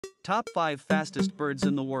Top 5 fastest birds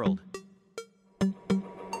in the world.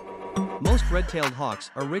 Most red-tailed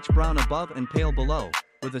hawks are rich brown above and pale below,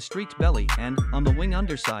 with a streaked belly and, on the wing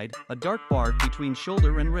underside, a dark bar between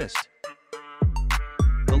shoulder and wrist.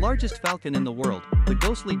 The largest falcon in the world, the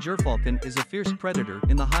ghostly gerfalcon, is a fierce predator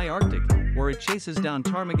in the high Arctic, where it chases down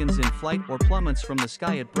ptarmigans in flight or plummets from the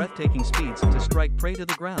sky at breathtaking speeds to strike prey to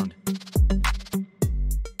the ground.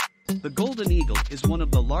 The golden eagle is one of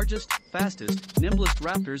the largest, fastest, nimblest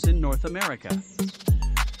raptors in North America.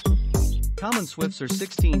 Common swifts are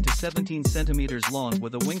 16 to 17 centimeters long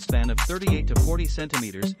with a wingspan of 38 to 40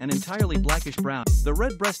 centimeters and entirely blackish-brown. The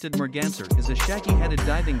red-breasted merganser is a shaggy-headed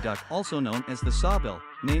diving duck also known as the sawbill,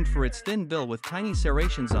 named for its thin bill with tiny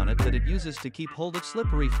serrations on it that it uses to keep hold of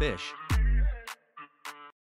slippery fish.